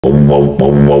Okay,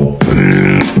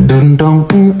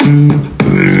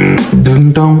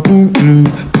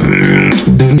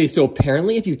 so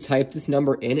apparently if you type this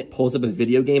number in, it pulls up a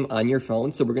video game on your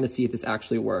phone. So we're going to see if this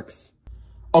actually works.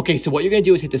 Okay, so what you're going to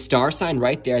do is hit the star sign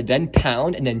right there, then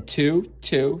pound, and then 2,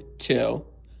 2, 2.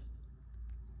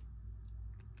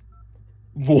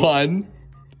 1,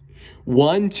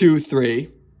 1, 2,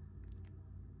 3.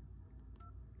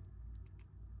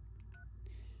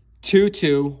 2,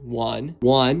 2, 1,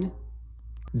 1.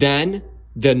 Then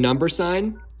the number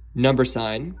sign,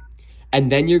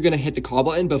 and then you're going to hit the call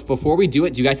button. But before we do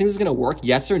it, do you guys think this is going to work?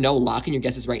 Yes or no? Lock in your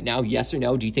guesses right now. Yes or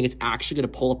no? Do you think it's actually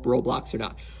going to pull up Roblox or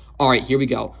not? All right, here we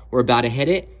go. We're about to hit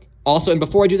it. Also, and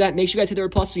before I do that, make sure you guys hit the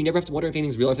red plus so you never have to wonder if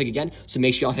anything's real or fake again. So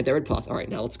make sure y'all hit that red plus. All right,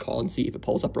 now let's call and see if it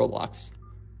pulls up Roblox.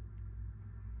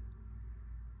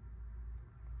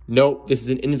 Nope, this is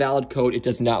an invalid code. It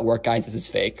does not work, guys. This is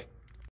fake.